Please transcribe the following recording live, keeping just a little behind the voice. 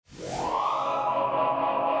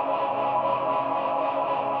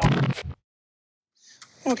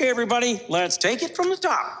Okay, everybody, let's take it from the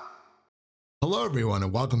top. Hello, everyone,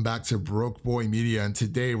 and welcome back to Broke Boy Media. And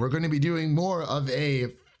today we're going to be doing more of a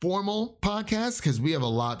formal podcast because we have a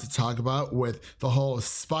lot to talk about with the whole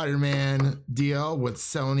Spider-Man deal with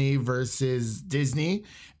Sony versus Disney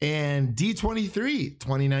and D23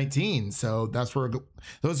 2019. So that's where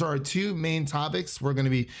those are our two main topics we're going to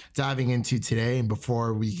be diving into today. And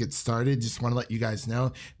before we get started, just want to let you guys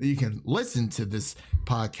know that you can listen to this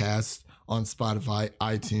podcast on Spotify,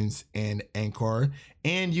 iTunes, and Anchor.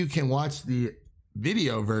 And you can watch the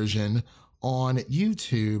video version on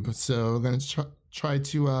YouTube. So we're going to try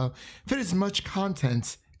to fit as much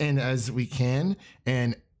content in as we can.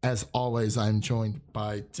 And as always, I'm joined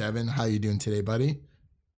by Devin. How you doing today, buddy?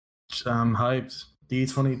 I'm hyped.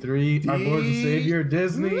 D23, our Lord and Savior,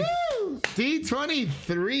 Disney. Woo!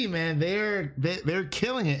 D23, man, they're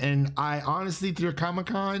killing it. And I honestly, through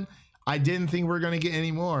Comic-Con, I didn't think we were going to get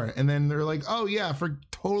any more. And then they're like, oh yeah,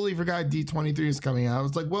 totally forgot D23 is coming out. I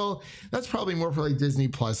was like, well, that's probably more for like Disney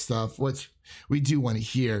Plus stuff, which we do want to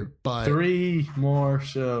hear. But 3 more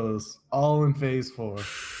shows, all in phase 4.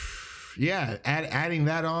 Yeah, adding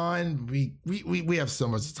that on, we have so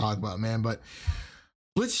much to talk about, man. But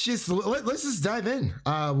let's just dive in.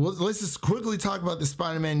 Let's just quickly talk about the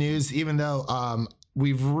Spider-Man news, even though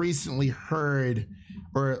we've recently heard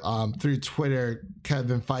through Twitter,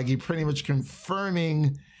 Kevin Feige pretty much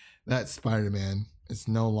confirming that Spider-Man is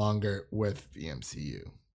no longer with the MCU.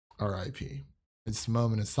 R.I.P. It's a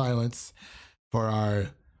moment of silence for our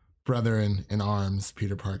brother in arms,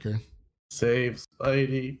 Peter Parker. Save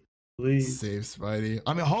Spidey, please. Save Spidey.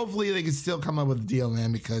 I mean, hopefully they can still come up with a deal,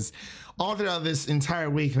 man, because all throughout this entire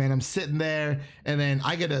week, man, I'm sitting there and then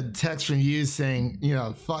I get a text from you saying,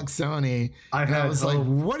 fuck Sony. I was like,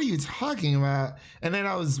 what are you talking about? And then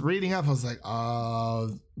I was reading up. I was like,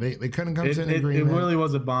 oh, they couldn't come to an agreement. It really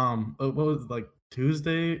was a bomb. What was it, like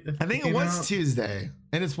Tuesday? I think it was Tuesday.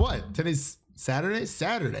 And it's what? Today's Saturday?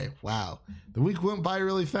 Saturday. Wow. The week went by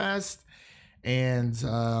really fast. And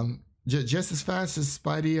just as fast as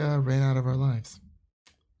Spidey ran out of our lives,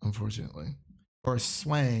 unfortunately. Or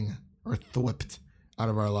swang or thwipped out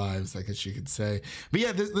of our lives, I guess you could say. But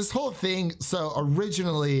yeah, this whole thing, so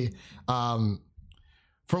originally, from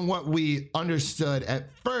what we understood at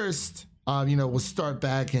first, we'll start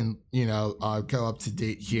back and, go up to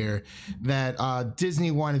date here, that Disney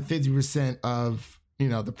wanted 50% of,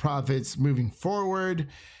 the profits moving forward.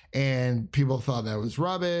 And people thought that was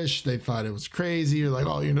rubbish. They thought it was crazy. You're like,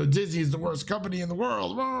 oh, Disney is the worst company in the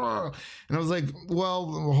world. And I was like, well,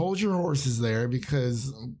 hold your horses there,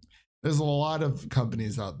 because there's a lot of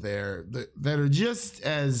companies out there that are just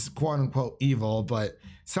as quote unquote evil, but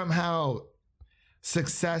somehow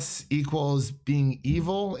success equals being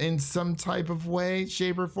evil in some type of way,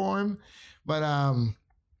 shape, or form. But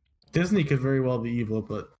Disney could very well be evil,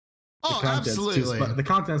 but absolutely, the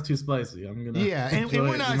content's too spicy. And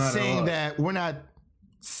we're not saying that we're not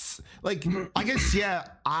like, I guess, yeah,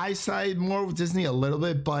 I side more with Disney a little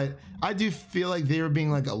bit, but I do feel like they were being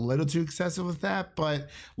like a little too excessive with that. But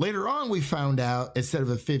later on, we found out, instead of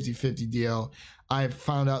a 50-50 deal, I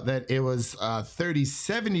found out that it was a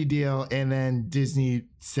 30-70 deal, and then Disney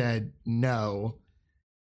said no.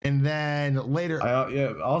 And then later,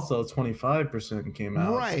 also 25% came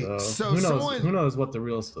out. Right. So who knows what the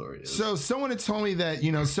real story is? So someone had told me that,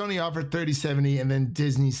 Sony offered 30-70 and then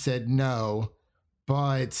Disney said no.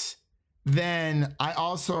 But then I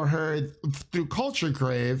also heard through Culture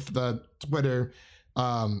Crave, the Twitter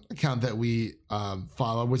account that we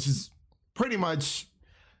follow, which is pretty much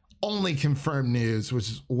only confirmed news, which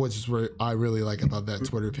is what I really like about that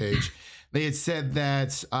Twitter page. They had said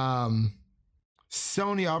that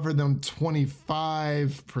Sony offered them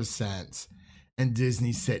 25% and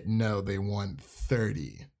Disney said no, they want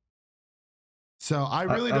 30%. So I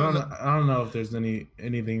really don't know. I don't know if there's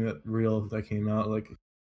anything that real that came out. Like,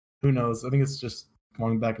 who knows? I think it's just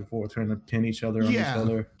going back and forth, trying to pin each other on each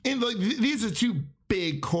other. And like, these are two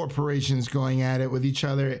big corporations going at it with each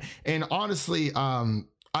other. And honestly, I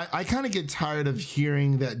kind of get tired of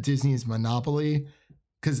hearing that Disney is monopoly,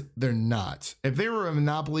 because they're not. If they were a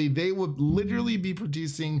monopoly, they would literally be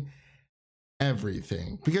producing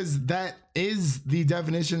everything, because that is the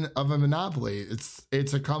definition of a monopoly.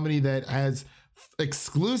 It's a company that has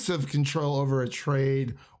exclusive control over a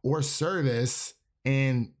trade or service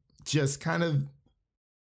and just kind of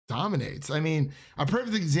dominates. I mean, a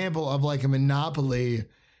perfect example of like a monopoly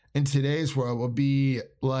in today's world would be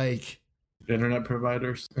like internet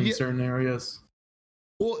providers in certain areas.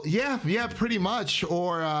 Well, yeah, pretty much.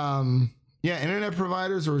 Or internet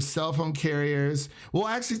providers or cell phone carriers. Well,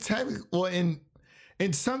 actually, technically,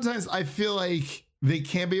 and sometimes I feel like they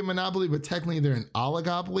can be a monopoly, but technically they're an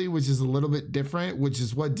oligopoly, which is a little bit different, which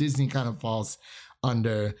is what Disney kind of falls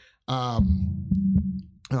under.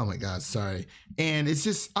 Oh my God, sorry. And it's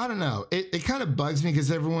just, I don't know. It kind of bugs me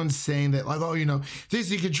because everyone's saying that, like, oh, you know,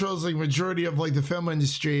 Disney controls like majority of like the film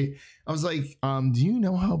industry. I was like, do you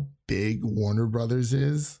know how big Warner Brothers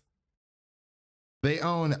is? They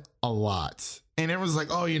own a lot. And everyone's like,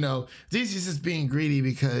 oh, you know, Disney's just being greedy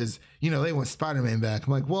because, you know, they want Spider-Man back.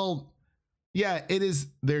 I'm like, well, yeah, it is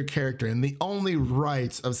their character. And the only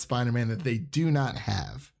rights of Spider-Man that they do not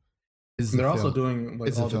have is they're also doing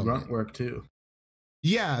like all the grunt work too.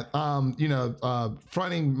 Yeah, you know,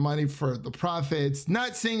 fronting money for the profits.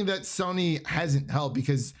 Not saying that Sony hasn't helped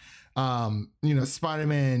because, you know,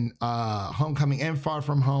 Spider-Man, Homecoming and Far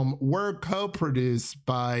From Home were co-produced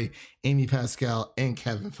by Amy Pascal and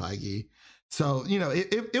Kevin Feige. So, you know,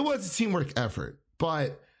 it was a teamwork effort,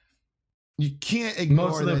 but you can't ignore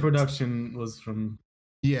most of the production was from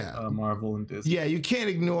Marvel and Disney. Yeah, you can't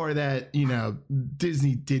ignore that, you know,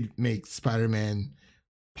 Disney did make Spider-Man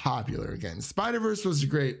popular again. Spider-Verse was a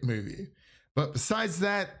great movie, but besides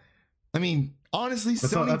that, I mean, honestly,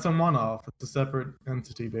 that's a one-off. It's a separate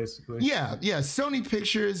entity, basically. Yeah, Sony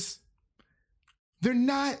Pictures, they're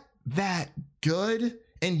not that good.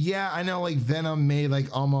 And yeah, I know like Venom made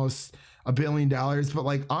like almost $1 billion, but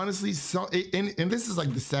like honestly, and this is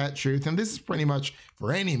like the sad truth, and this is pretty much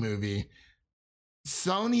for any movie.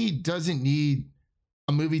 Sony doesn't need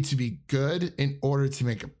a movie to be good in order to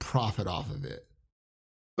make a profit off of it.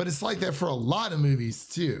 But it's like that for a lot of movies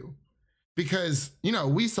too, because, you know,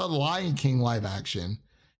 we saw the Lion King live action,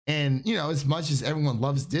 and, you know, as much as everyone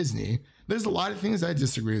loves Disney, there's a lot of things I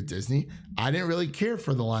disagree with Disney. I didn't really care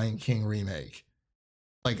for the Lion King remake.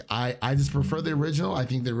 Like, I just prefer the original. I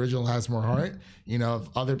think the original has more heart. You know,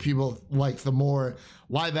 if other people like the more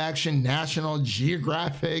live action National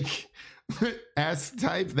Geographic S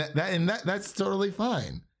type, that's totally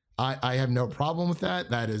fine. I have no problem with that.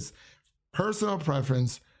 That is personal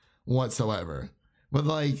preference whatsoever. But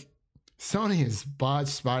like, Sony has botched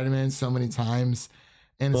Spider-Man so many times,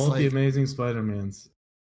 and both it's like the Amazing Spider-Mans.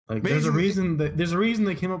 Like, there's a reason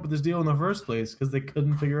they came up with this deal in the first place, because they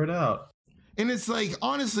couldn't figure it out. And it's like,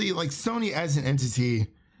 honestly, like Sony as an entity,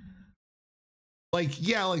 like,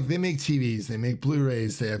 yeah, like they make TVs, they make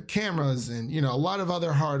Blu-rays, they have cameras, and, you know, a lot of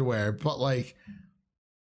other hardware. But like,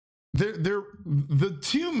 they're the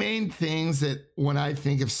two main things that when I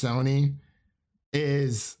think of Sony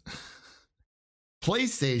is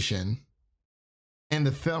PlayStation and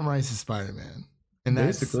the film rights to Spider-Man. And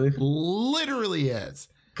that's basically literally it.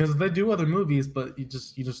 Because they do other movies, but you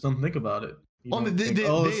just don't think about it. This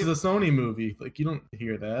is a Sony movie. Like, you don't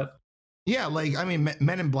hear that. Yeah, like, I mean,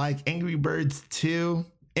 Men in Black, Angry Birds 2,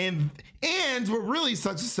 and what really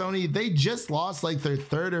sucks is Sony, they just lost like their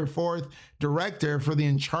third or fourth director for the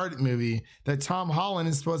Uncharted movie that Tom Holland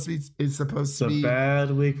is supposed to be. It's a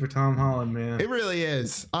bad week for Tom Holland, man. It really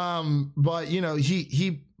is. But you know,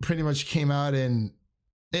 he pretty much came out and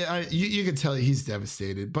you could tell he's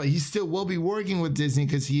devastated, but he still will be working with Disney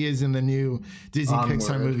because he is in the new Disney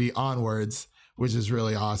Pixar movie Onwards, which is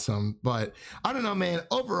really awesome. But I don't know, man.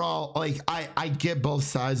 Overall, like, I get both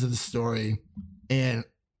sides of the story. And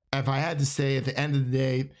if I had to say at the end of the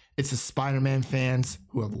day, it's the Spider-Man fans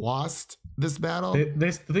who have lost this battle.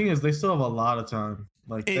 The thing is, they still have a lot of time.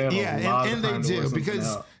 Like, they have a lot of time. They do,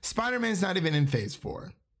 because Spider-Man's not even in Phase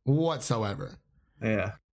 4 whatsoever.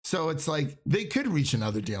 Yeah. So it's like they could reach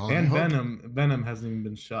another deal. And Venom hasn't even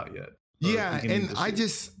been shot yet. Yeah, and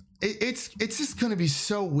it's just gonna be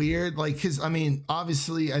so weird. Like, because I mean,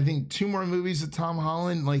 obviously, I think 2 more movies with Tom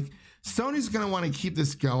Holland. Like, Sony's gonna want to keep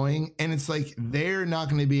this going, and it's like they're not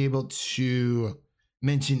gonna be able to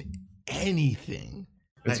mention anything.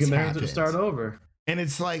 It's gonna have to start over. And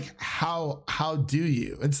it's like, how do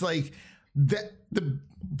you? It's like the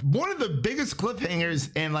one of the biggest cliffhangers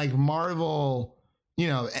in like Marvel, you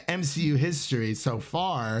know, MCU history so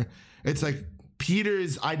far. It's like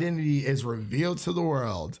Peter's identity is revealed to the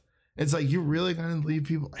world. It's like, you're really gonna leave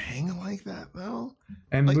people hanging like that, though?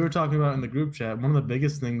 And like, we were talking about in the group chat, one of the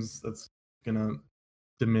biggest things that's gonna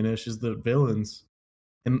diminish is the villains.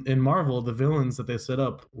 In Marvel, the villains that they set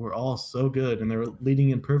up were all so good, and they were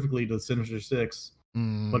leading in perfectly to Sinister Six.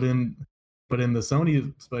 But in the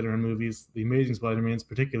Sony Spider-Man movies, the Amazing Spider-Mans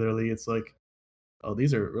particularly, it's like, oh,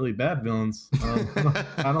 these are really bad villains.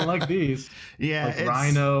 I don't like these. Yeah, like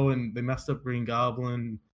Rhino, and they messed up Green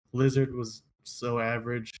Goblin. Lizard was so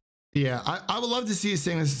average. Yeah, I would love to see a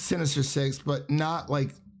Sinister Six, but not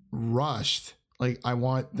like rushed. Like, I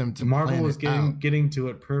want them to. Marvel was getting to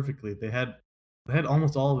it perfectly. They had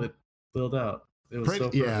almost all of it filled out. It was so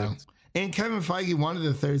perfect. Yeah, And Kevin Feige wanted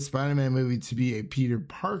the third Spider-Man movie to be a Peter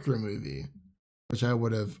Parker movie, which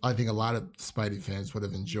I think a lot of Spidey fans would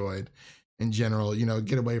have enjoyed in general,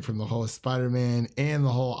 get away from the whole Spider-Man and the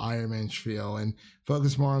whole Iron Man spiel and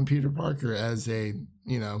focus more on Peter Parker as a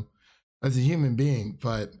human being.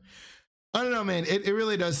 But I don't know, man, it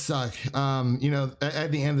really does suck. At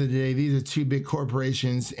the end of the day, these are two big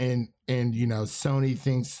corporations and Sony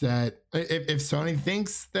thinks that if Sony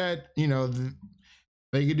thinks that,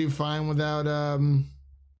 they could do fine without,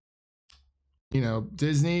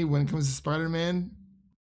 Disney when it comes to Spider-Man.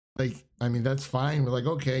 Like, I mean, that's fine. We're like,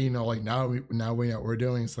 okay, now we know what we're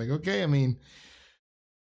doing. It's like, okay, I mean,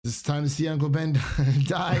 it's time to see Uncle Ben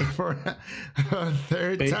die for a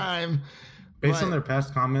third time. Based on their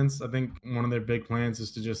past comments, I think one of their big plans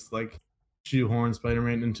is to just like shoehorn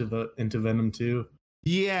Spider-Man into Venom 2.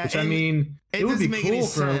 Yeah, which I mean, it would be cool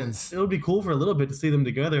sense. It would be cool for a little bit to see them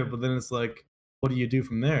together, but then it's like, what do you do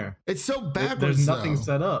from there? It's so backwards. There's nothing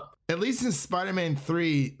set up. At least in Spider-Man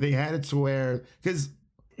 3, they had it to where, because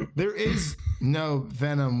there is no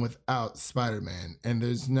Venom without Spider-Man, and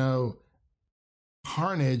there's no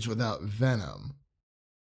Carnage without Venom.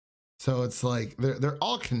 So it's like they're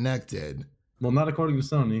all connected. Well, not according to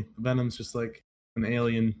Sony. Venom's just like an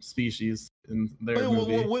alien species in their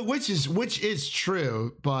movie. Which is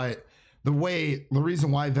true, but the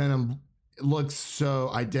reason why Venom looks so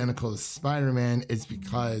identical to Spider-Man is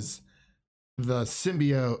because the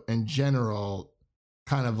symbiote in general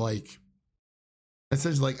kind of like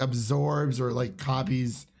essentially like absorbs or like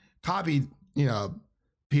copied,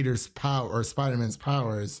 Peter's power or Spider-Man's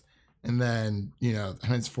powers, and then,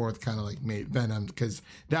 henceforth kind of like made Venom, because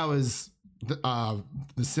that was the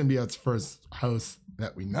symbiote's first host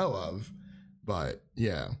that we know of. But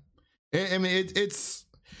yeah, I mean, it is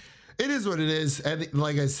what it is. And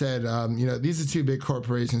like I said, these are two big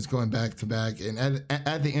corporations going back to back, and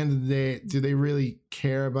at the end of the day, do they really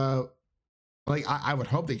care about? Like, I would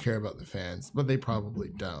hope they care about the fans, but they probably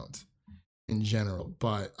don't in general.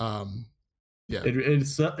 But yeah, it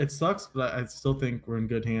sucks, but I still think we're in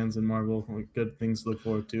good hands in Marvel. Like, good things to look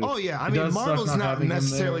forward to. Oh yeah, I mean, Marvel's not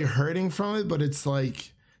necessarily hurting from it, but it's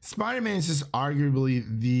like Spider-Man is just arguably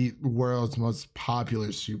the world's most popular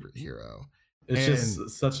superhero. It's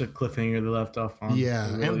just such a cliffhanger they left off on. Yeah,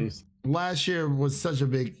 and last year was such a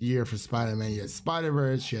big year for Spider-Man. You had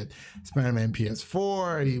Spider-Verse, you had Spider-Man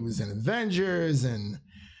PS4, he was in Avengers, and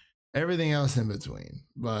everything else in between.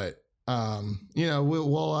 But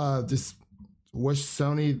we'll just wish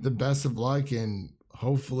Sony the best of luck, and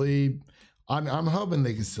hopefully, I'm hoping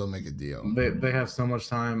they can still make a deal. They have so much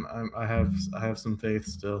time. I have some faith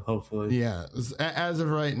still. Hopefully, yeah. As of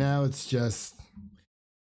right now, it's just.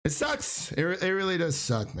 It sucks. It really does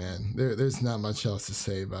suck, man. There's not much else to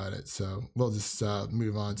say about it. So we'll just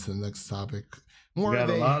move on to the next topic. We got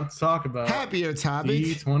a lot to talk about. Happier topic.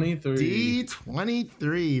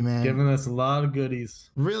 D23, man. Giving us a lot of goodies.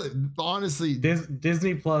 Really, honestly.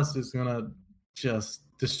 Disney Plus is going to just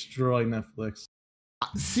destroy Netflix.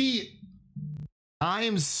 See,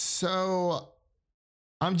 I'm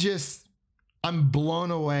blown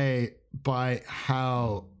away by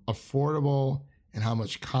how affordable and how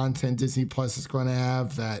much content Disney Plus is going to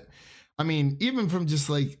have. That, I mean, even from just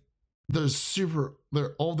like their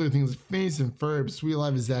older things, Phineas and Ferb, Sweet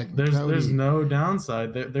Life of Zack and Cody. There's no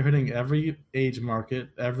downside. They're hitting every age market,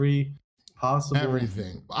 every possible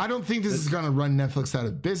everything. I don't think this is going to run Netflix out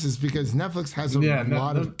of business, because Netflix has a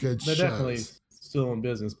lot of good shows. They're definitely still in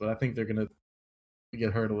business, but I think they're going to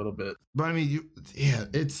get hurt a little bit. But I mean,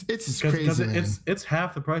 it's just crazy, man. It's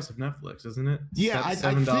half the price of Netflix, isn't it? Yeah, I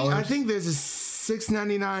think there's a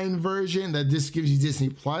 $6.99 version that just gives you Disney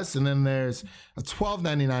Plus, and then there's a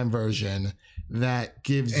 $12.99 version that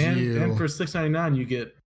gives you. And for $6.99, you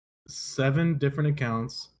get 7 different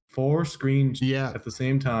accounts, 4 screens at the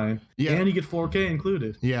same time, and you get 4K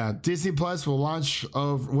included. Yeah, Disney Plus will launch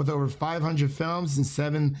with over 500 films and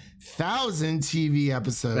 7,000 TV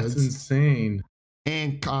episodes. That's insane.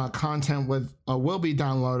 And content will be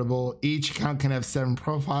downloadable. Each account can have 7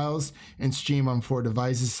 profiles and stream on 4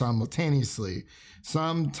 devices simultaneously.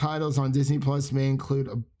 Some titles on Disney Plus may include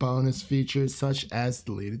a bonus features such as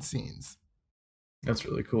deleted scenes. That's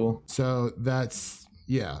really cool. So that's,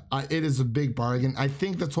 it is a big bargain. I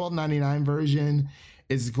think the $12.99 version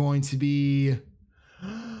is going to be,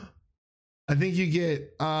 I think you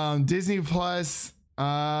get Disney Plus,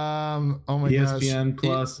 ESPN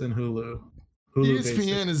Plus and Hulu.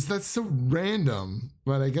 ESPN that's so random,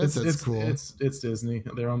 but I guess that's cool. It's Disney.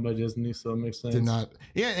 They're owned by Disney, so it makes sense. And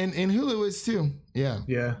Hulu is too. Yeah.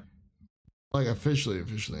 Yeah. Like officially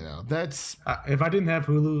now. That's If I didn't have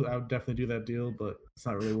Hulu, I would definitely do that deal, but it's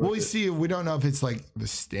not really worth well, we it. see. We don't know if it's like the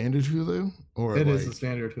standard Hulu or It like, is the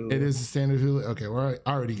standard Hulu. It is the standard Hulu. Okay, well,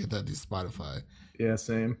 I already get that through Spotify. Yeah,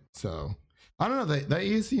 same. So I don't know that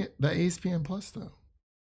ESPN Plus though.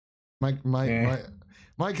 Might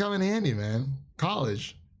come in handy, man.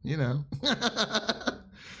 College, you know.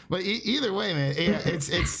 But either way, man, yeah,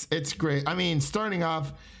 it's great. I mean, starting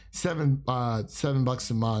off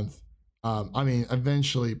 $7 a month. I mean,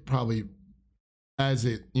 eventually, probably as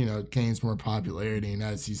it gains more popularity and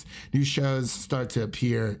as these new shows start to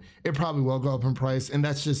appear, it probably will go up in price, and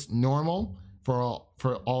that's just normal for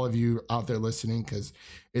all of you out there listening, because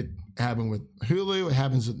it happened with Hulu, it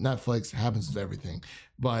happens with Netflix, it happens with everything.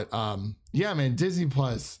 But yeah, man, Disney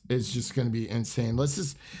Plus is just going to be insane. Let's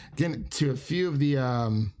just get into a few of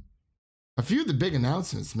the big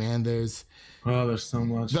announcements, man. There's so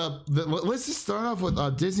much. Let's just start off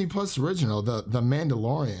with Disney Plus original, the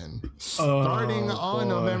Mandalorian, starting on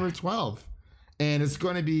November 12th, and it's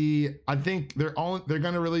going to be. I think they're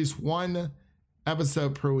going to release one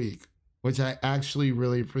episode per week, which I actually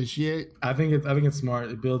really appreciate. I think it's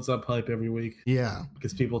smart. It builds up hype every week. Yeah,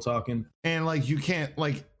 gets people talking, and like you can't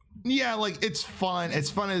it's fun.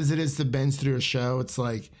 It's fun as it is to binge through a show. It's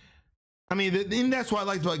like, I mean, and that's what I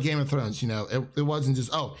liked about Game of Thrones. It wasn't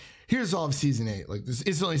just, here's all of season 8. Like this,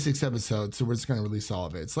 it's only 6 episodes, so we're just going to release all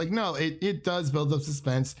of it. It's like, no, it does build up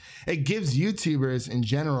suspense. It gives YouTubers in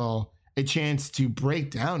general a chance to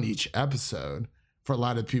break down each episode for a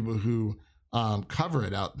lot of people who cover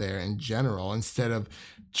it out there in general, instead of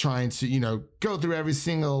trying to go through every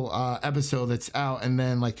single episode that's out and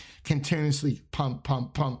then like continuously pump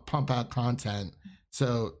out content.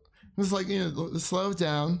 So it's like, let's slow it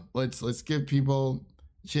down. Let's give people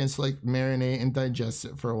a chance to like marinate and digest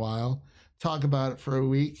it for a while, talk about it for a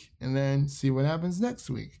week, and then see what happens next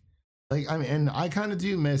week. Like, I mean, and I kind of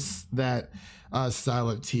do miss that style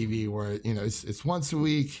of TV where it's once a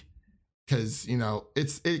week, because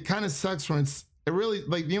it kind of sucks when it really,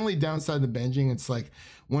 like, the only downside to binging, it's like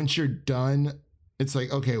once you're done, it's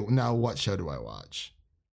like, okay, now what show do I watch?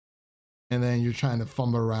 And then you're trying to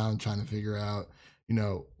fumble around trying to figure out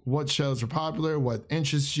what shows are popular, what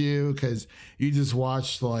interests you, because you just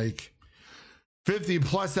watched like 50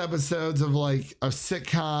 plus episodes of like a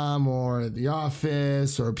sitcom or The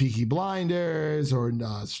Office or Peaky Blinders or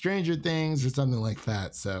Stranger Things or something like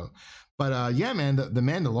that. So, but yeah, man, the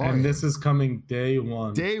Mandalorian. And this is coming day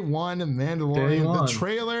one. Day one of Mandalorian. Day one. The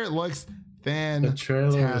trailer looks fantastic. The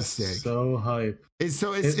trailer is so hype. Is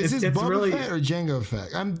this Boba really Fett or Jango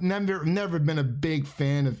Fett? I've never been a big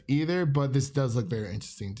fan of either, but this does look very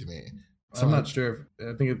interesting to me. So I'm not sure.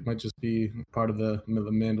 I think it might just be part of the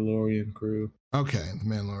Mandalorian crew. Okay, the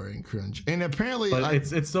Mandalorian crew, and apparently, but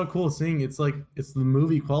it's so cool seeing it's the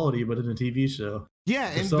movie quality, but in a TV show.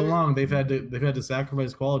 Yeah, for so long they've had to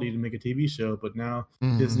sacrifice quality to make a TV show, but now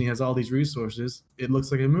Disney has all these resources. It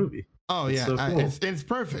looks like a movie. Oh yeah, so cool. It's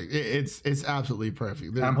perfect. It's absolutely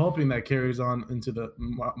perfect. I'm hoping that carries on into the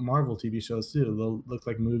Marvel TV shows too. They'll look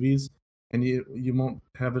like movies, and you won't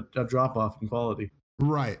have a drop off in quality.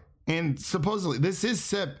 Right. And supposedly this is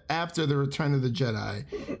set after the Return of the Jedi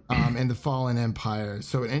and the Fallen Empire.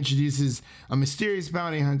 So it introduces a mysterious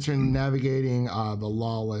bounty hunter navigating the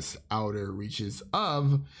lawless outer reaches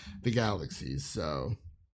of the galaxies. So,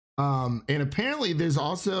 and apparently there's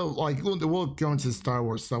also, like, we'll go into Star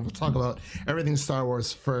Wars stuff. We'll talk about everything Star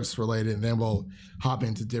Wars first related, and then we'll hop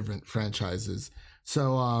into different franchises.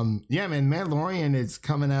 So, yeah, man, Mandalorian is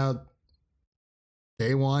coming out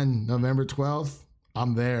day one, November 12th.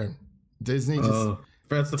 I'm there. Disney, just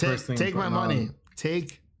that's the first thing. Take my money.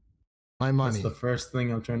 Take my money. That's the first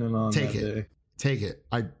thing I'm turning on. Take it. Day. Take it.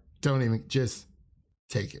 I don't even, just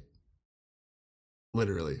take it.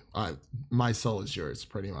 Literally, my soul is yours,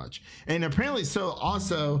 pretty much. And apparently, so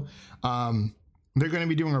also, they're going to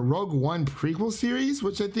be doing a Rogue One prequel series,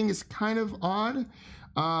 which I think is kind of odd.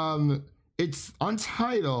 It's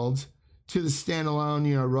untitled to the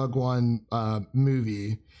standalone, Rogue One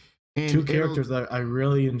movie. And two characters that I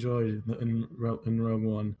really enjoyed in Rogue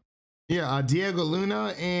One. Yeah, Diego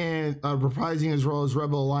Luna, and reprising his role as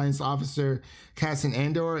Rebel Alliance officer Cassian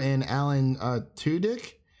Andor, and Alan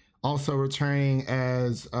Tudyk, also returning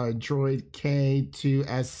as droid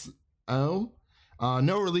K2SO.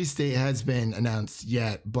 No release date has been announced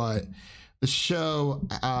yet, but the show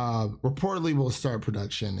reportedly will start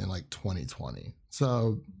production in like 2020,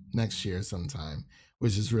 so next year sometime,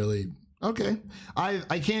 which is really okay.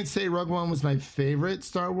 I can't say Rogue One was my favorite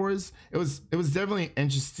Star Wars. It was definitely an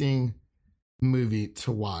interesting movie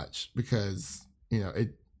to watch because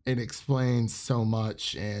it explains so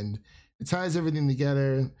much and it ties everything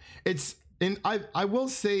together. It's and I will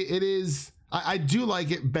say it is. I do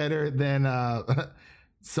like it better than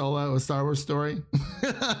Solo: A Star Wars Story,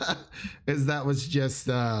 because that was just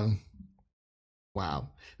wow.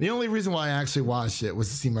 The only reason why I actually watched it was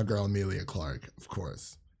to see my girl Emilia Clarke. Of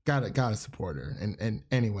course, gotta support her in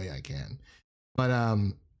any way I can. But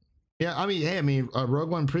yeah, I mean, hey, Rogue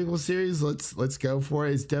One prequel series. Let's go for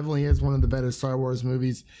it. It definitely is one of the better Star Wars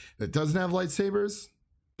movies that doesn't have lightsabers,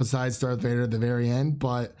 besides Darth Vader at the very end.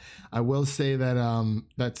 But I will say that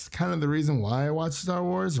that's kind of the reason why I watch Star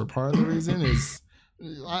Wars, or part of the reason is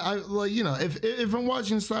I like, you know, if I'm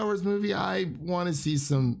watching a Star Wars movie, I want to see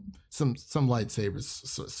some lightsabers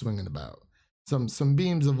swinging about, some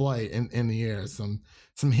beams of light in the air, some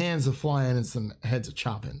hands are flying and some heads are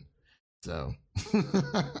chopping. So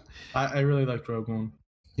I really liked Rogue One.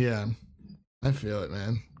 Yeah, I feel it,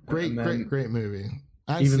 man. Great movie.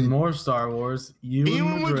 Even more Star Wars.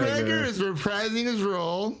 Ewan McGregor is reprising his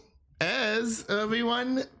role as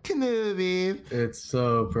Obi-Wan Kenobi. It's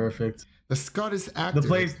so perfect. The Scottish actor.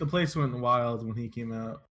 The place went wild when he came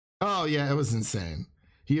out. Oh yeah, it was insane.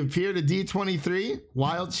 He appeared at D23.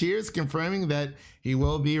 Wild cheers, confirming that he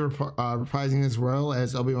will be reprising his role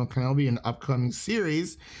as Obi-Wan Kenobi in an upcoming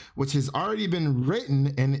series, which has already been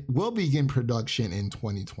written and will begin production in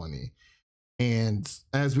 2020. And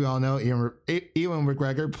as we all know, Ewan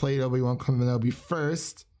McGregor played Obi-Wan Kenobi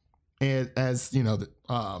first, and as you know,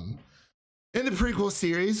 in the prequel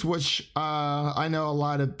series, which I know a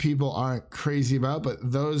lot of people aren't crazy about, but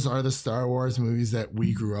those are the Star Wars movies that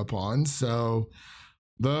we grew up on. So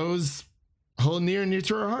those hold near and dear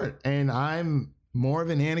to our heart. And I'm more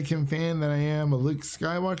of an Anakin fan than I am a Luke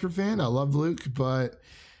Skywalker fan. I love Luke, but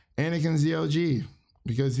Anakin's the OG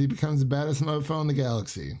because he becomes the baddest mofo in the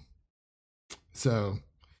galaxy. So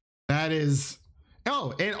that is.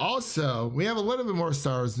 Oh, and also we have a little bit more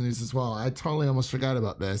Star Wars news as well. I totally almost forgot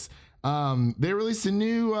about this. They released a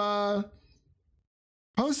new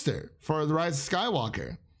poster for The Rise of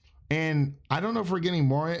Skywalker. And I don't know if we're getting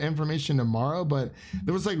more information tomorrow, but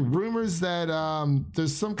there was like rumors that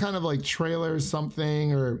there's some kind of like trailer or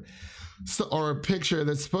something, or a picture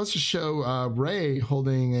that's supposed to show Rey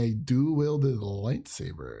holding a dual-wielded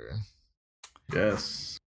lightsaber.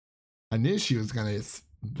 Yes. I knew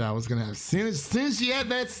that was gonna have, soon as she had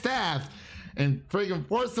that staff. And freaking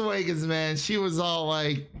Force Awakens, man, she was all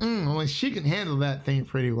like, well, she can handle that thing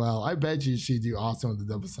pretty well. I bet you she'd do awesome with the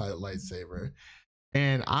double-sided lightsaber.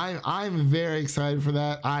 And I'm very excited for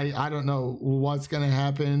that. I don't know what's gonna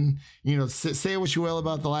happen. You know, say what you will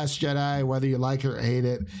about The Last Jedi, whether you like it or hate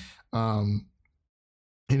it. You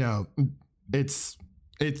know, it's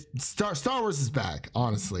Star Wars is back,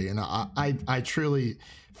 honestly, and I truly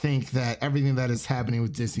think that everything that is happening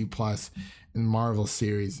with Disney Plus and Marvel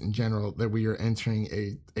series in general, that we are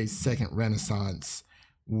entering a second renaissance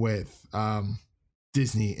with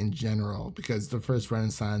Disney in general, because the first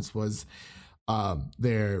renaissance was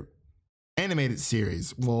their animated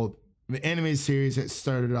series. Well, the animated series that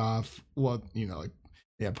started off, well, you know, like,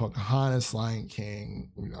 yeah, Pocahontas, Lion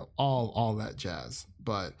King, you know, all that jazz.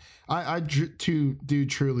 But I do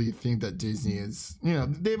truly think that Disney is, you know,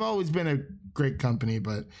 they've always been a great company,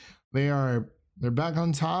 but they're back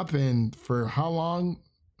on top, and for how long,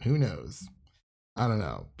 who knows? I don't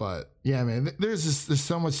know, but yeah, man, there's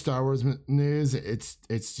so much Star Wars news. It's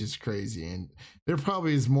just crazy, and there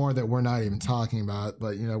probably is more that we're not even talking about.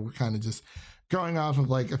 But you know, we're kind of just going off of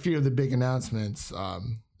like a few of the big announcements.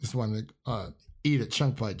 Just wanted to eat it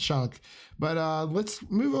chunk by chunk. But let's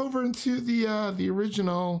move over into the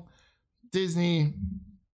original Disney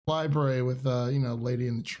library with you know, Lady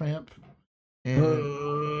and the Tramp,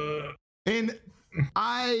 and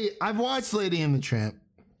I've watched Lady and the Tramp.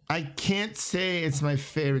 I can't say it's my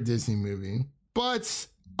favorite Disney movie, but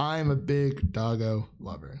I'm a big doggo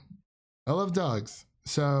lover. I love dogs,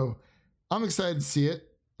 so I'm excited to see it.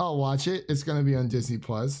 I'll watch it. It's going to be on Disney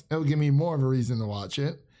Plus. It'll give me more of a reason to watch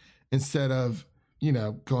it instead of, you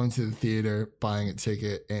know, going to the theater, buying a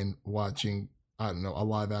ticket, and watching, I don't know, a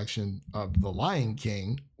live action of The Lion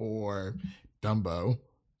King or Dumbo.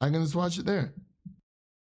 I can just watch it there.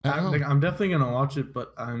 I'm definitely gonna watch it,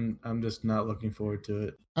 but I'm just not looking forward to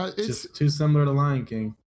it. It's just too similar to Lion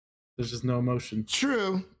King. There's just no emotion.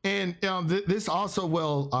 True, and this also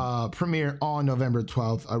will premiere on November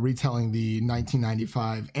 12th, retelling the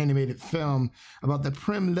 1995 animated film about the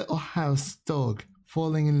prim little house dog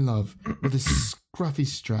falling in love with a scruffy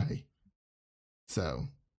stray. So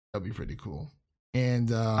that'll be pretty cool.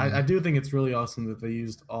 And I do think it's really awesome that they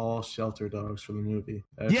used all shelter dogs for the movie.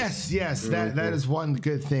 Yes, really cool. That is one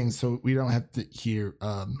good thing. So we don't have to hear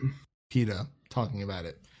PETA talking about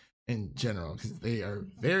it in general, because they are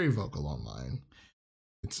very vocal online.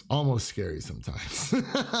 It's almost scary sometimes.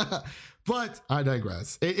 But I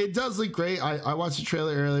digress. It does look great. I watched the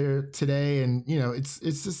trailer earlier today, and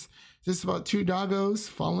it's just about two doggos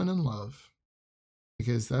falling in love,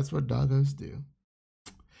 because that's what doggos do.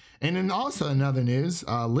 And then also another news,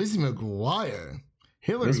 Lizzie McGuire,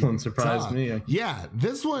 Hillary. This one surprised me. Yeah,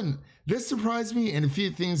 this surprised me, and a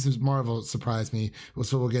few things that Marvel surprised me,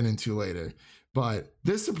 which we'll get into later. But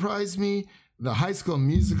this surprised me. The High School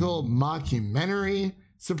Musical mockumentary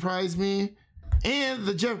surprised me, and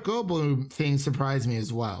the Jeff Goldblum thing surprised me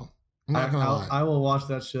as well. I'm not gonna lie. I will watch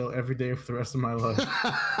that show every day for the rest of my life.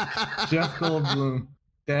 Jeff Goldblum,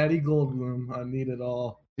 Daddy Goldblum, I need it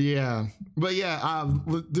all. Yeah, but yeah,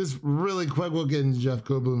 just really quick, we'll get into Jeff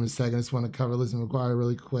Goldblum in a second. I just want to cover Lizzie McGuire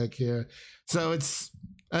really quick here. So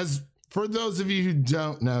for those of you who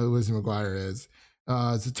don't know who Lizzie McGuire is,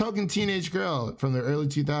 it's a token teenage girl from the early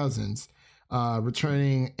 2000s,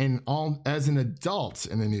 returning as an adult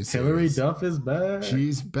in the new series. Hilary Duff is back.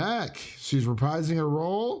 She's back. She's reprising her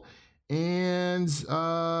role. And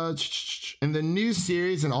in the new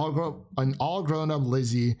series, an all grown up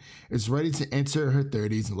Lizzie is ready to enter her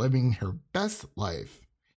 30s and living her best life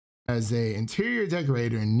as a interior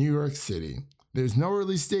decorator in New York City. There's no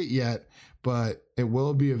release date yet, but it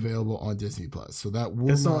will be available on Disney Plus. So that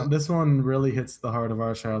will this one really hits the heart of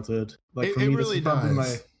our childhood. Like for me, really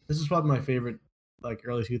does. This is probably my favorite, like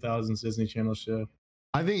early 2000s Disney Channel show.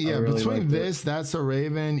 I think really between this, That's So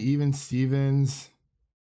Raven, Even Stevens.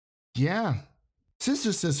 Yeah,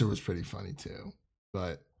 Sister was pretty funny too,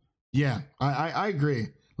 but yeah, I agree.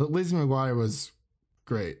 Lizzie McGuire was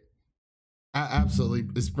great. Absolutely,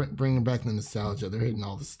 it's bringing back the nostalgia. They're hitting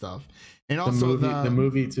all the stuff, and also the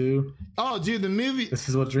movie too. Oh, dude, the movie. This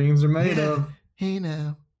is what dreams are made of. Hey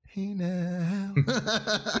now,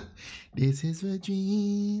 this is what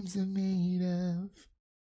dreams are made of.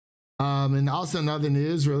 And also another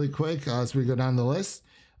news, really quick, as we go down the list.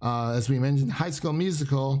 As we mentioned, High School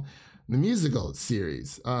Musical, the musical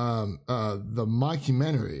series, the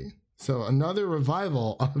mockumentary. So another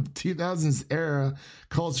revival of 2000s era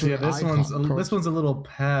culture. Yeah, this one's a little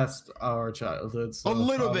past our childhood. So a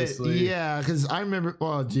little bit, yeah. Because I remember,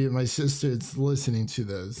 dude, my sister's listening to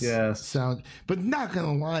those. Sound, but not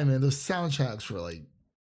gonna lie, man, those soundtracks were like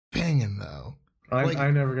banging though. I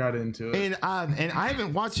never got into it, and I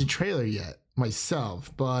haven't watched the trailer yet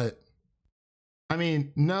myself, but. I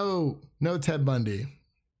mean, no Ted Bundy,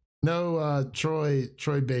 no Troy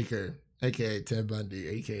Baker, aka Ted Bundy,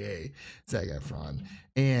 aka Zac Efron,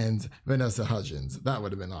 and Vanessa Hudgens. That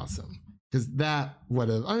would have been awesome, because that would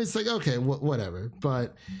have. I mean, it's like, okay, whatever.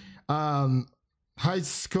 But High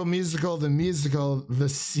School Musical, the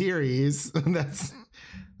series. that's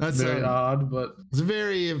very odd, but it's a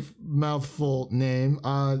very mouthful name.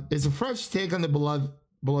 It's a fresh take on the beloved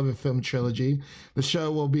film trilogy. The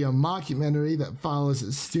show will be a mockumentary that follows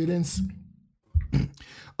the students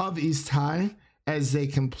of East High as they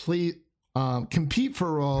compete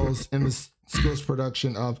for roles in the school's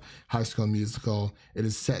production of High School Musical. It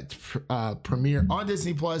is set to premiere on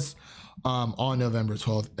Disney Plus on November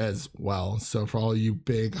 12th as well. So for all you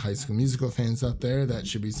big High School Musical fans out there, that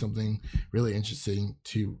should be something really interesting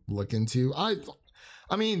to look into. I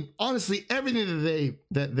mean, honestly, everything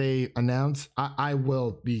that they announce, I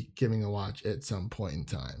will be giving a watch at some point in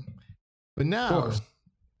time. But now,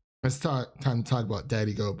 it's time to talk about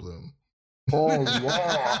Daddy Goldblum. Oh,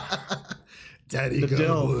 yeah. Daddy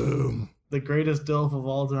Goldblum. The greatest DILF of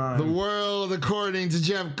all time. The world according to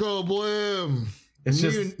Jeff Goldblum. It's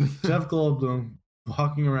just Jeff Goldblum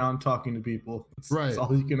walking around talking to people. That's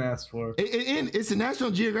all you can ask for. And it's a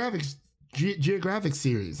National Geographic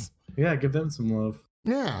series. Yeah, give them some love.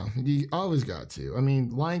 Yeah, you always got to. I mean,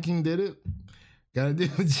 Lion King did it. Gotta do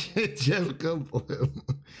Jeff Goldblum.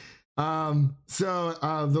 So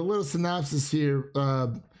the little synopsis here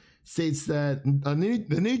states that the new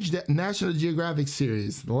National Geographic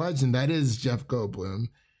series, The Legend That Is Jeff Goldblum,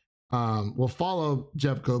 will follow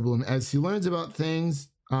Jeff Goldblum as he learns about things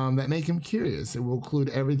that make him curious. It will include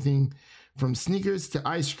everything from sneakers to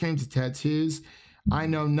ice cream to tattoos. I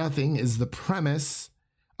Know Nothing is the premise.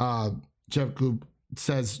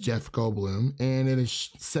 Says Jeff Goldblum, and it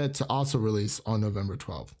is set to also release on November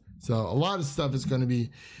 12th. So a lot of stuff is going to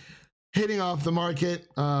be hitting off the market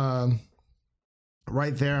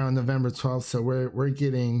right there on November 12th. So we're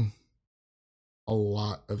getting a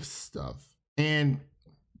lot of stuff, and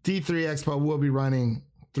D23 EXPO will be running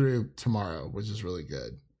through tomorrow, which is really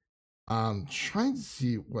good. Trying to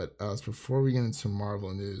see what else before we get into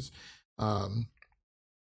Marvel news.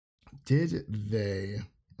 Did they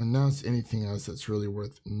announce anything else that's really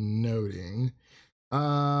worth noting?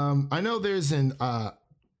 I know there's an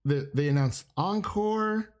they announced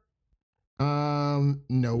Encore.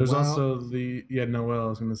 Noel. There's also Noel. I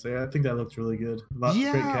was gonna say, I think that looked really good.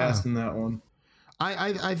 Great cast in that one.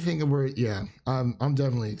 I think I'm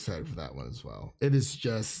definitely excited for that one as well.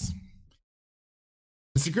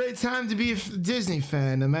 It's a great time to be a Disney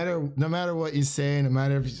fan. No matter what you say, no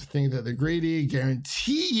matter if you think that they're greedy,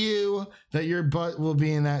 guarantee you that your butt will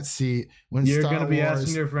be in that seat when you're Star gonna be Wars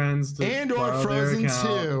asking your friends to and or Frozen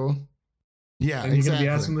 2. Yeah, and you're gonna be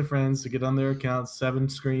asking their friends to get on their account, 7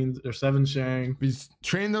 screens or 7 sharing.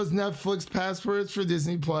 Train those Netflix passwords for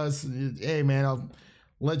Disney Plus. Hey man, I'll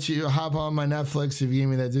let you hop on my Netflix if you give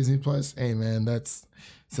me that Disney Plus. Hey man, that's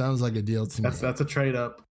sounds like a deal to me. That's a trade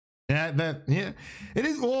up. Yeah, it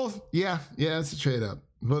is. Well, yeah, it's a trade up.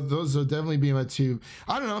 But those will definitely be my 2.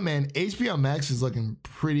 I don't know, man. HBO Max is looking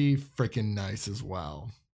pretty freaking nice as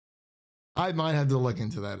well. I might have to look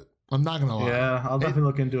into that. I'm not gonna lie. Yeah, I'll definitely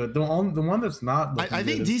look into it. The one that's not. I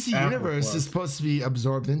think DC Universe is supposed to be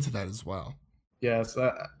absorbed into that as well. Yes,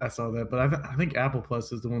 I saw that, but I think Apple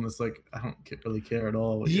Plus is the one that's like I don't really care at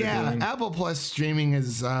all. Yeah, Apple Plus streaming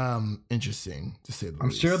is interesting to say the least.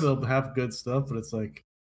 I'm sure they'll have good stuff, but it's like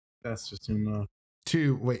that's just too much.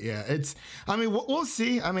 It's. I mean, we'll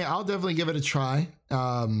see. I mean, I'll definitely give it a try.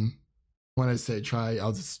 When I say try,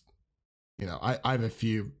 I'll just. I have a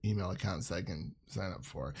few email accounts that I can sign up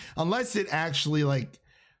for. Unless it actually like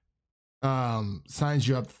signs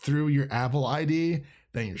you up through your Apple ID,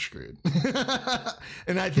 then you're screwed.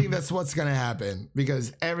 And I think that's what's gonna happen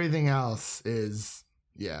because everything else is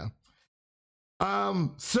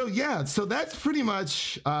So that's pretty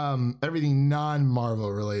much everything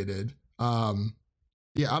non-Marvel related. I'm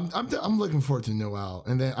looking forward to Noel,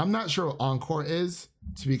 and then I'm not sure what Encore is,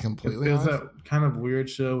 to be completely honest. There's that kind of weird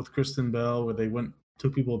show with Kristen Bell where they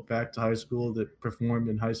took people back to high school that performed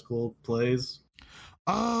in high school plays.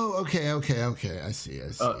 Oh, okay. I see.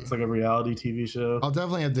 It's like a reality TV show. I'll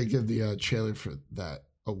definitely have to give the trailer for that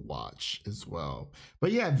a watch as well.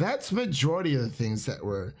 But yeah, that's majority of the things that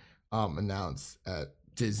were announced at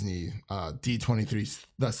Disney D23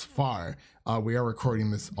 thus far. We are recording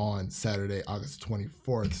this on Saturday, August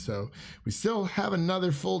 24th, so we still have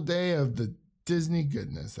another full day of the Disney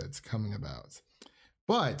goodness that's coming about.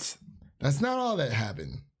 But that's not all that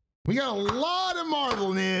happened. We got a lot of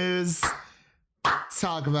Marvel news to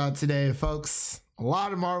talk about today, folks. A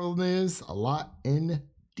lot of Marvel news, a lot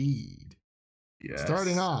indeed. Yes.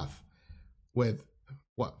 Starting off with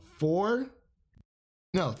what, 4?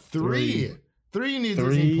 No, 3. 3 new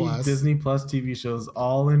Disney Plus TV shows,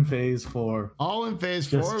 all in Phase 4. All in Phase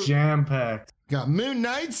 4. Just jam packed. Got Moon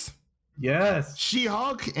Knight. Yes.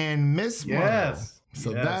 She-Hulk and Miss Marvel. Yes.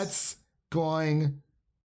 So that's going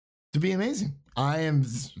to be amazing. I am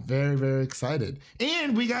very, very excited.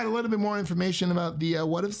 And we got a little bit more information about the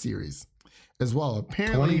What If series as well.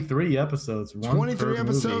 Apparently 23 episodes. 23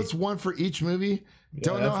 episodes, one for each movie. Yeah,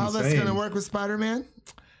 Don't know how that's going to work with Spider-Man.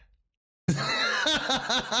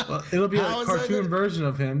 Well, it'll be a cartoon version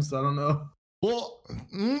of him, so I don't know. Well,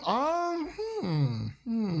 I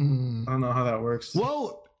don't know how that works.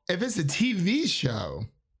 Well, if it's a TV show,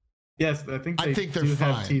 yes, I think they're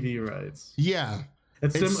fine. Have TV rights. Yeah,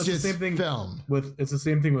 it's the same thing. Film. It's the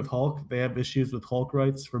same thing with Hulk. They have issues with Hulk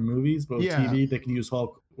rights for movies, but with TV, they can use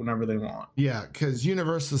Hulk whenever they want. Yeah, because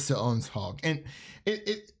Universal still owns Hulk, and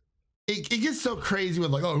it gets so crazy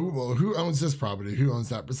with like, who owns this property? Who owns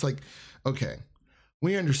that? But it's like, okay,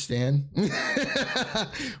 we understand.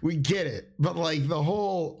 We get it. But like the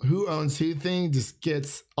whole who owns who thing just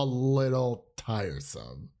gets a little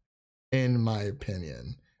tiresome, in my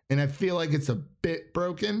opinion. And I feel like it's a bit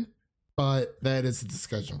broken, but that is a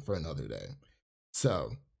discussion for another day.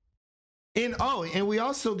 So, and we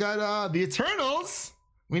also got the Eternals.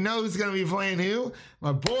 We know who's going to be playing who.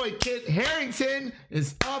 My boy Kit Harington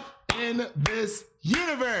is up in this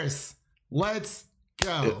universe. Let's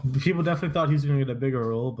go. People definitely thought he was going to get a bigger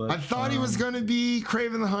role, but I thought he was going to be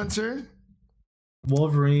Kraven the Hunter,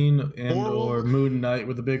 Wolverine, or Moon Knight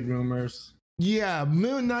were the big rumors. Yeah,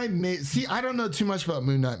 Moon Knight. See, I don't know too much about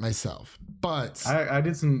Moon Knight myself, but I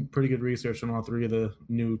did some pretty good research on all 3 of the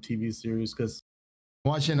new TV series because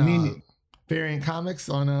watching variant comics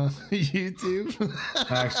on YouTube.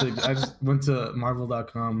 I just went to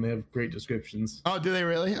Marvel.com. They have great descriptions. Oh, do they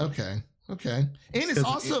really? Okay. And it's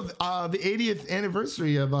also the 80th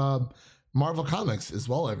anniversary of Marvel Comics as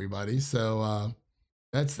well, everybody. So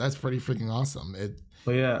that's pretty freaking awesome.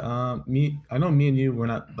 But yeah, I know me and you, we're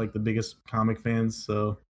not like the biggest comic fans,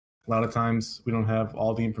 so a lot of times we don't have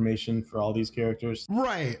all the information for all these characters.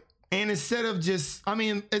 Right. And instead of just, I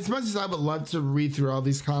mean, as much as I would love to read through all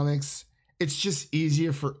these comics, it's just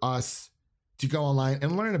easier for us to go online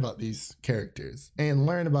and learn about these characters and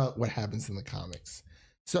learn about what happens in the comics.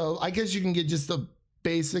 So I guess you can get just the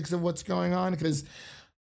basics of what's going on, because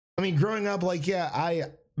I mean, growing up, like, yeah,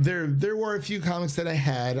 there were a few comics that I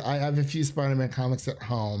had. I have a few Spider-Man comics at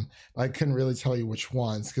home. I couldn't really tell you which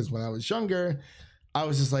ones, because when I was younger, I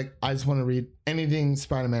was just like, I just want to read anything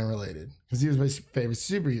Spider-Man related, because he was my favorite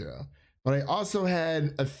superhero. But I also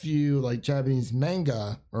had a few like Japanese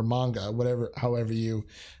manga or manga, however you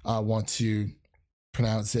want to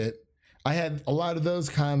pronounce it. I had a lot of those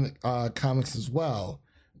comics as well.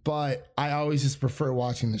 But I always just prefer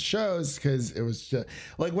watching the shows, because it was just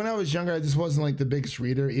like when I was younger, I just wasn't like the biggest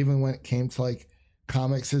reader, even when it came to like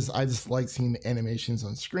comics. I just like seeing the animations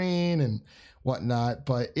on screen and whatnot.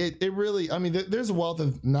 But it really, I mean, there's a wealth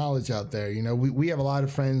of knowledge out there. You know, we have a lot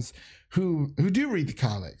of friends who do read the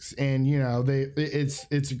comics, and you know,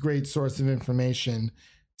 it's a great source of information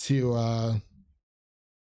to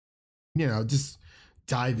you know, just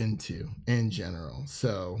dive into in general.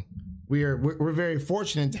 So we're very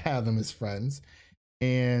fortunate to have them as friends,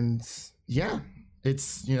 and yeah,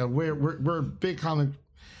 it's, you know, we're big comic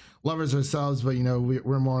lovers ourselves, but you know,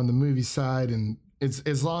 we're more on the movie side, and it's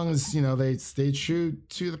as long as, you know, they stay true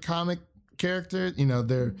to the comic character, you know,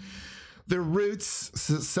 their roots,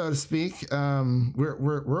 so to speak.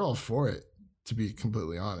 We're all for it, to be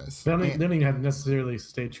completely honest. They don't even have to necessarily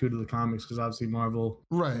stay true to the comics, because obviously Marvel,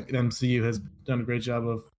 right, MCU has done a great job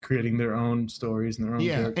of creating their own stories and their own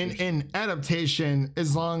characters. and adaptation,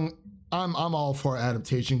 as long, I'm all for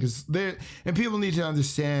adaptation, because and people need to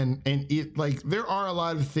understand, and like there are a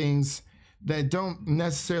lot of things that don't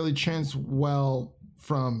necessarily well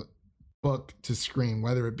from book to screen,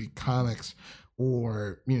 whether it be comics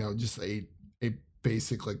or, you know, just a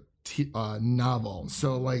basic like novel.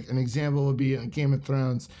 So like an example would be in Game of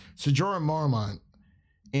Thrones, Ser Jorah Mormont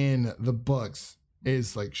in the books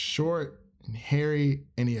is like short and hairy,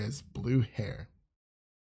 and he has blue hair.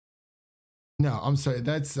 No, I'm sorry,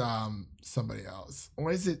 that's somebody else.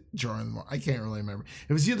 Or is it Jorah? I can't really remember.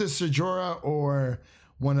 It was either Ser Jorah or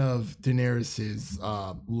one of Daenerys's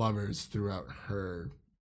lovers throughout her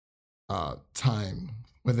time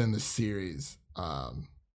within the series.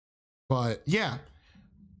 But yeah,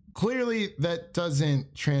 clearly that doesn't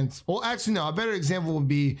well, actually, no, a better example would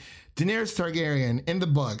be Daenerys Targaryen in the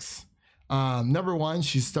books. Number one,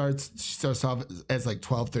 she starts off as like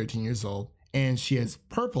 12, 13 years old, and she has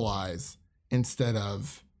purple eyes instead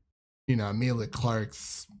of, you know, Emilia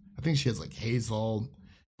Clarke's, I think she has like hazel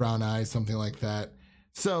brown eyes, something like that.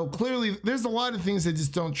 So clearly there's a lot of things that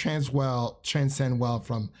just don't transcend well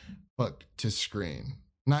from book to screen.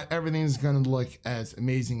 Not everything's going to look as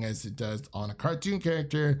amazing as it does on a cartoon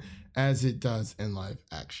character as it does in live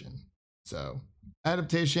action. So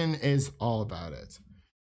adaptation is all about it.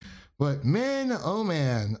 But man, oh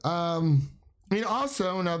man. I mean,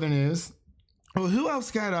 also in other news, well, who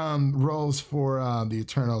else got roles for the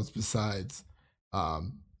Eternals besides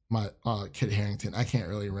my Kit Harington? I can't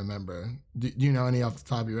really remember. Do you know any off the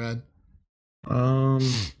top of your head?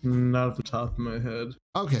 Not off the top of my head.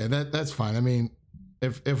 Okay, that's fine. I mean,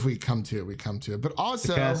 if we come to it, we come to it. But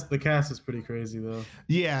also the cast is pretty crazy though.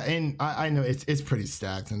 Yeah, and I know it's pretty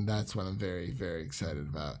stacked, and that's what I'm very, very excited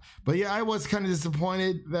about. But yeah, I was kind of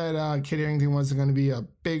disappointed that Kit Harington wasn't going to be a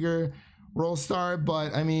bigger role star.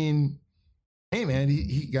 But I mean, hey man,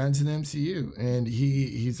 he got into the MCU, and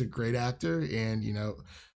he's a great actor. And you know,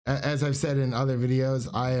 as I've said in other videos,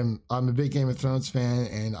 I'm a big Game of Thrones fan,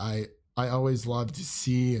 and I always love to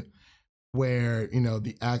see where, you know,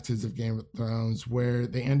 the actors of Game of Thrones, where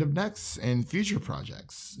they end up next in future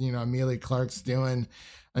projects. You know, Emilia Clarke's doing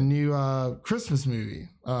a new Christmas movie,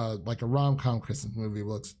 like a rom-com Christmas movie.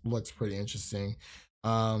 Looks pretty interesting.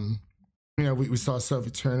 You know, we saw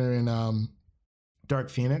Sophie Turner in Dark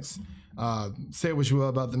Phoenix. Say what you will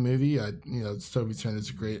about the movie. You know, Sophie Turner's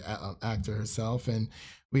a great actor herself. And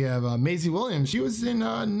we have Maisie Williams. She was in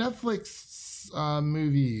a Netflix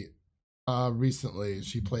movie recently.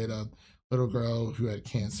 She played a little girl who had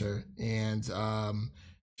cancer, and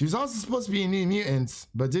she was also supposed to be in New Mutants,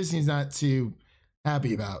 but Disney's not too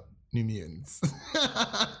happy about New Mutants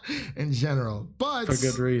in general. But for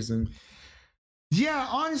good reason. Yeah,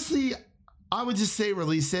 honestly, I would just say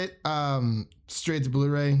release it straight to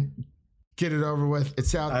Blu-ray, get it over with.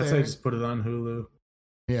 It's out there. I'd say just put it on Hulu.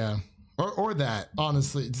 Yeah, or that.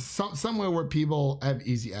 Honestly, somewhere where people have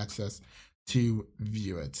easy access to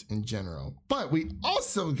view it in general. But we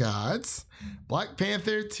also got Black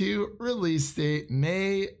Panther 2 release date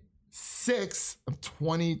May 6th of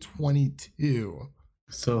 2022.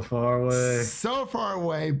 So far away. So far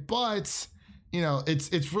away, but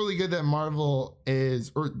it's really good that Marvel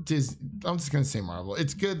is, or Disney, I'm just gonna say Marvel.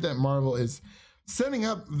 It's good that Marvel is setting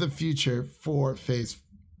up the future for phase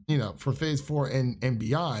 4 and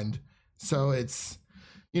beyond. So it's,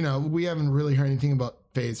 we haven't really heard anything about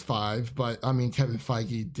phase 5, but I mean, Kevin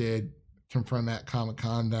Feige did confirm at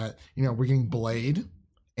Comic-Con that, we're getting Blade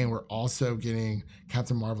and we're also getting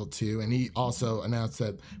Captain Marvel 2. And he also announced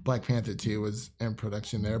that Black Panther 2 was in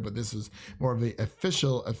production there, but this was more of the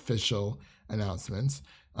official announcements.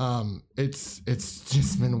 It's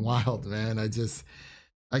just been wild, man.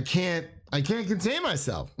 I can't contain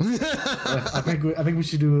myself. I think we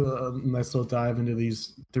should do a nice little dive into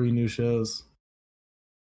these 3 new shows.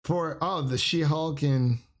 For the She-Hulk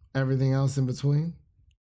and everything else in between.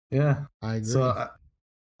 Yeah, I agree. So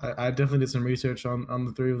I definitely did some research on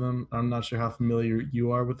the 3 of them. I'm not sure how familiar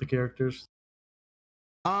you are with the characters.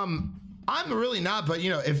 I'm really not, but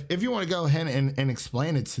if you want to go ahead and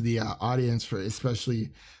explain it to the audience, for especially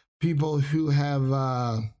people who have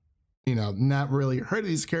not really heard of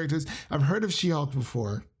these characters. I've heard of She-Hulk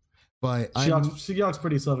before, but She-Hulk's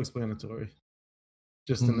pretty self-explanatory.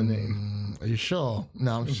 Just in the name. Are you sure?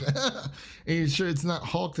 No, I'm sure. Are you sure it's not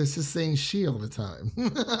Hulk that's just saying she all the time?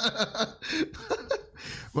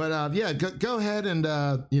 But yeah, go ahead and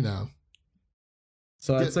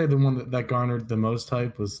So I'd say the one that garnered the most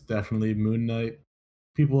hype was definitely Moon Knight.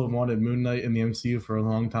 People have wanted Moon Knight in the MCU for a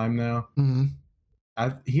long time now. Mm-hmm.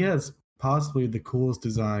 He has possibly the coolest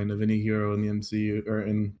design of any hero in the MCU or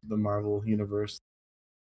in the Marvel universe.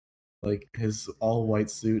 Like, his all-white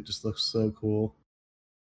suit just looks so cool.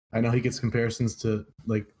 I know he gets comparisons to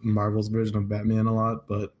like Marvel's version of Batman a lot,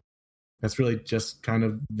 but that's really just kind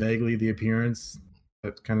of vaguely the appearance.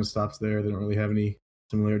 That kind of stops there. They don't really have any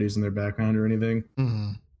similarities in their background or anything.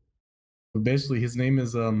 Mm-hmm. But basically, his name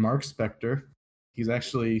is Mark Spector. He's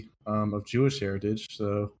actually of Jewish heritage,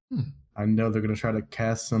 so I know they're going to try to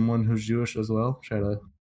cast someone who's Jewish as well. Try to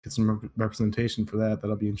get some representation for that.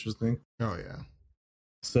 That'll be interesting. Oh yeah.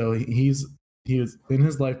 So he was in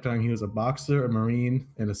his lifetime. He was a boxer, a Marine,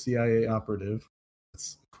 and a CIA operative.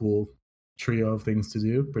 That's a cool trio of things to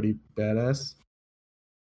do. Pretty badass.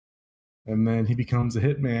 And then he becomes a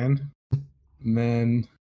hitman, and then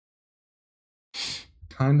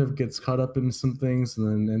kind of gets caught up in some things, and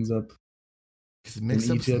then ends up in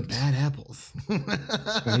Egypt. Some bad apples.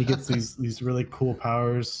 And he gets these really cool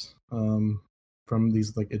powers from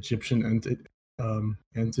these like Egyptian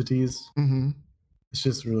entities. Mm-hmm. It's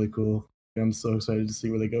just really cool. I'm so excited to see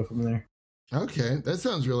where they go from there. Okay, that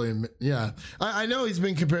sounds really, yeah. I know he's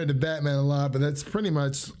been compared to Batman a lot, but that's pretty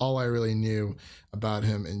much all I really knew about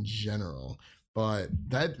him in general. But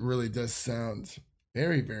that really does sound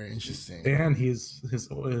very, very interesting. And his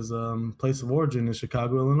place of origin is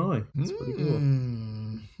Chicago, Illinois. It's pretty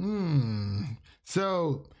cool.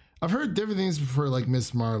 So I've heard different things before, like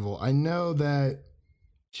Miss Marvel. I know that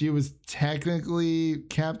she was technically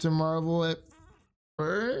Captain Marvel at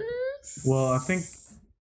first. Well, I think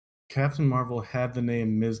Captain Marvel had the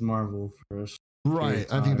name Ms. Marvel first.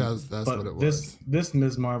 Right, I think that's what it was. This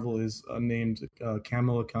Ms. Marvel is named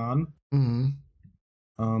Kamala Khan.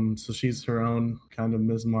 Mm-hmm. So she's her own kind of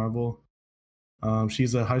Ms. Marvel.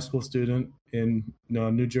 She's a high school student in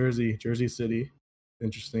New Jersey, Jersey City.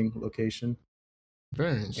 Interesting location.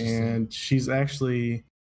 Very interesting. And she's actually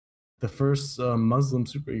the first Muslim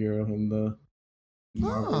superhero in the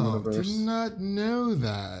Marvel universe. Did not know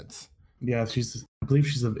that. Yeah, I believe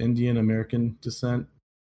she's of Indian American descent.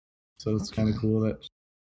 So it's kind of cool that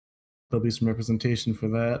there'll be some representation for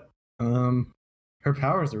that. Her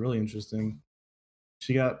powers are really interesting.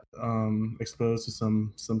 She got exposed to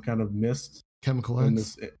some kind of mist chemical in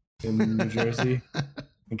New Jersey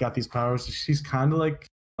and got these powers. She's kind of like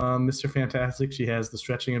Mr. Fantastic. She has the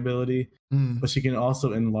stretching ability, but she can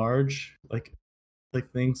also enlarge like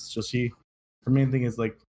things. So her main thing is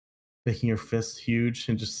like making her fist huge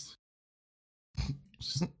and just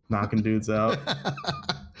knocking dudes out.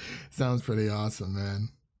 Sounds pretty awesome, man.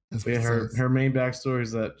 Yeah, her main backstory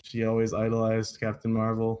is that she always idolized Captain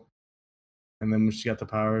Marvel, and then when she got the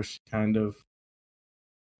power, she kind of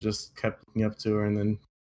just kept looking up to her, and then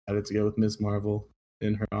decided to go with Ms. Marvel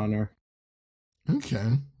in her honor.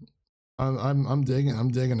 Okay, I'm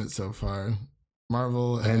digging it so far.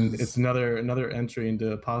 Marvel, and it's another entry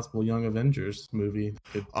into a possible Young Avengers movie.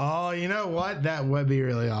 Oh, you know what? That would be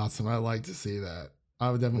really awesome. I'd like to see that. I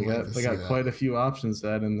would definitely like to see that. They got quite a few options to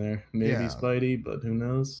add in there. Maybe Spidey, but who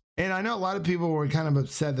knows? And I know a lot of people were kind of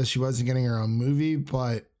upset that she wasn't getting her own movie,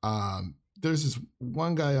 but there's this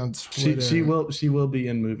one guy on Twitter. She will be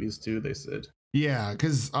in movies too, they said. Yeah,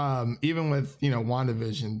 because even with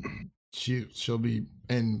WandaVision, she'll be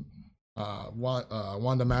in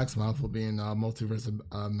Wanda Maximoff will be in Multiverse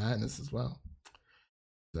of Madness as well.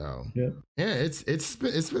 So yeah, it's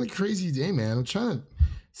been a crazy day, man. I'm trying to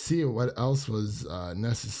see what else was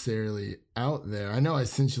necessarily out there. I know I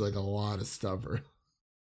sent you like a lot of stuff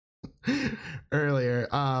earlier.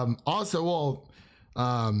 Also,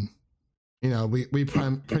 we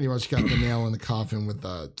pretty much got the nail in the coffin with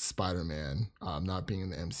Spider-Man not being in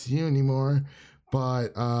the MCU anymore,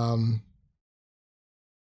 but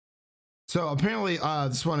so apparently,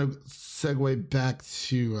 just want to segue back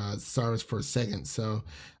to Star Wars for a second. So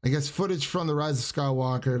I guess footage from The Rise of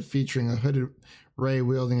Skywalker featuring a hooded Rey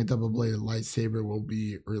wielding a double-bladed lightsaber will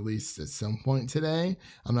be released at some point today.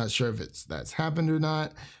 I'm not sure if that's happened or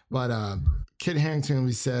not, but Kit Harington,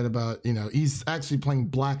 we said about, he's actually playing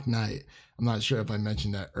Black Knight. I'm not sure if I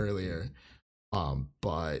mentioned that earlier,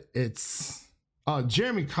 but it's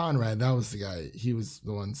Jeremy Conrad. That was the guy. He was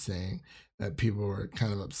the one saying that people were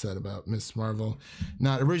kind of upset about Miss Marvel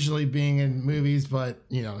not originally being in movies, but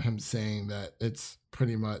him saying that it's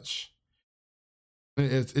pretty much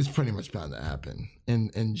bound to happen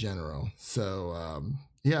in general. So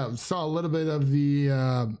saw a little bit of the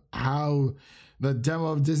how the demo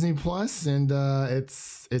of Disney Plus and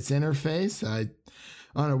its interface. I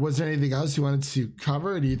don't know, was there anything else you wanted to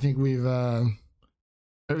cover? Do you think we've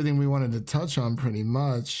everything we wanted to touch on pretty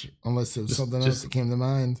much, unless there was something else that came to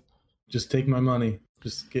mind? Just take my money.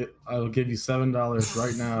 I will give you $7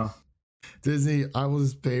 right now. Disney, I will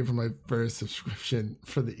just pay for my first subscription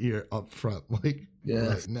for the year up front, right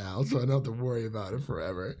now, so I don't have to worry about it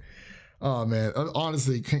forever. Oh man,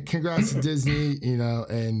 honestly, congrats to Disney,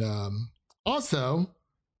 and also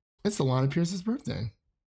it's Alana Pierce's birthday.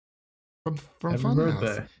 From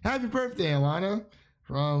Funhouse. Happy birthday, Alana,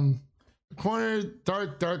 from the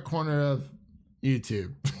dark corner of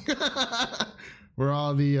YouTube. Where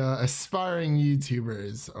all the aspiring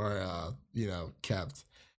YouTubers are, kept.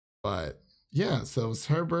 But yeah, so it's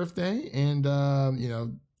her birthday, and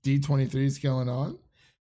D23 is going on.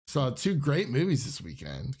 Saw 2 great movies this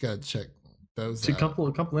weekend. Gotta check those out. A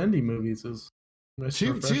couple indie movies is these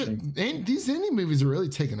indie movies are really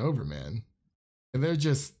taking over, man, and they're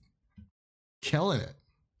just killing it.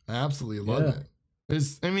 I absolutely love it.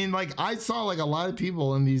 I saw like a lot of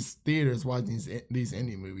people in these theaters watching these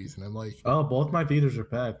indie movies, and I'm like, oh, both my theaters are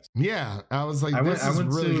packed. Yeah, I was like, this is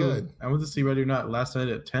really good. I went to see Ready or Not last night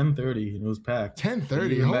at 10:30, and it was packed.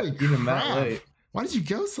 10:30, holy crap! Even that late. Why did you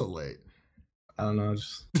go so late? I don't know,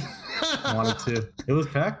 just wanted to. It was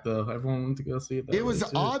packed though. Everyone wanted to go see it. It was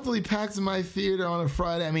oddly packed in my theater on a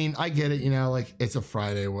Friday. I mean, I get it, like it's a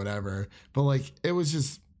Friday or whatever, but like it was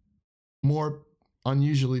just more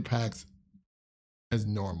unusually packed as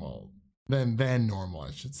normal than normal,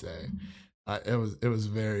 I should say. It was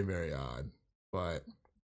very, very odd, but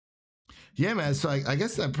yeah, man. So I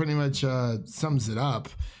guess that pretty much sums it up.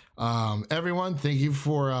 Everyone, thank you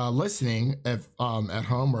for listening at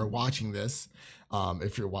home or watching this.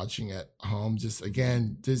 If you're watching at home, just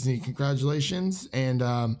again, Disney, congratulations.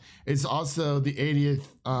 And it's also the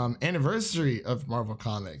 80th anniversary of Marvel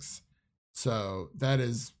Comics. So that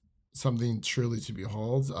is something truly to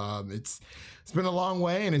behold. It's been a long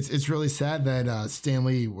way, and it's really sad that Stan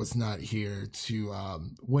Lee was not here to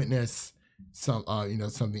witness something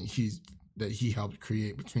that he helped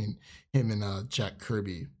create between him and Jack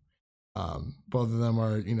Kirby. Both of them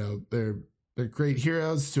are they're great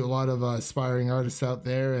heroes to a lot of aspiring artists out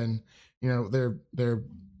there, and they're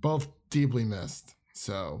both deeply missed.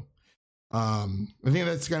 So I think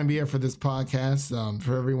that's going to be it for this podcast.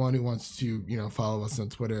 For everyone who wants to, follow us on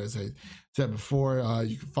Twitter, as I said before,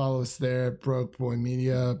 you can follow us there, Broke Boy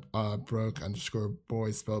Media,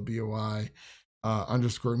 Broke_boy, spelled BOI,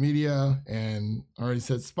 _media, and I already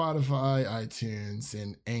said Spotify, iTunes,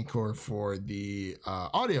 and Anchor for the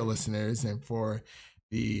audio listeners, and for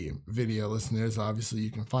the video listeners, obviously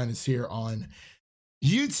you can find us here on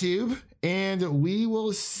YouTube, and we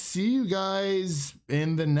will see you guys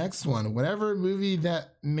in the next one, whatever movie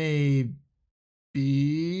that may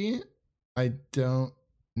be. I don't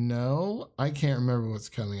know. I can't remember what's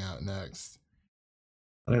coming out next.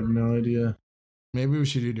 I have no idea. Maybe we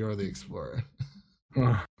should do Dora the Explorer.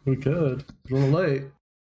 We could. It's a little late.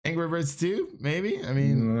 Angry Birds 2, maybe? I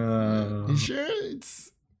mean, you sure?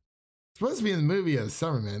 It's supposed to be in the movie of the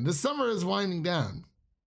summer, man. The summer is winding down.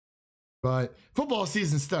 But football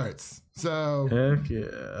season starts, so heck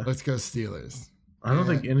yeah, let's go Steelers. I don't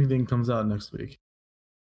think anything comes out next week.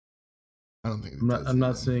 I don't think I'm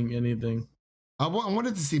not seeing anything. I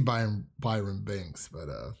wanted to see Byron Banks, but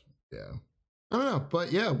yeah, I don't know.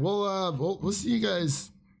 But yeah, we'll see you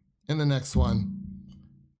guys in the next one.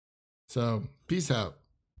 So peace out.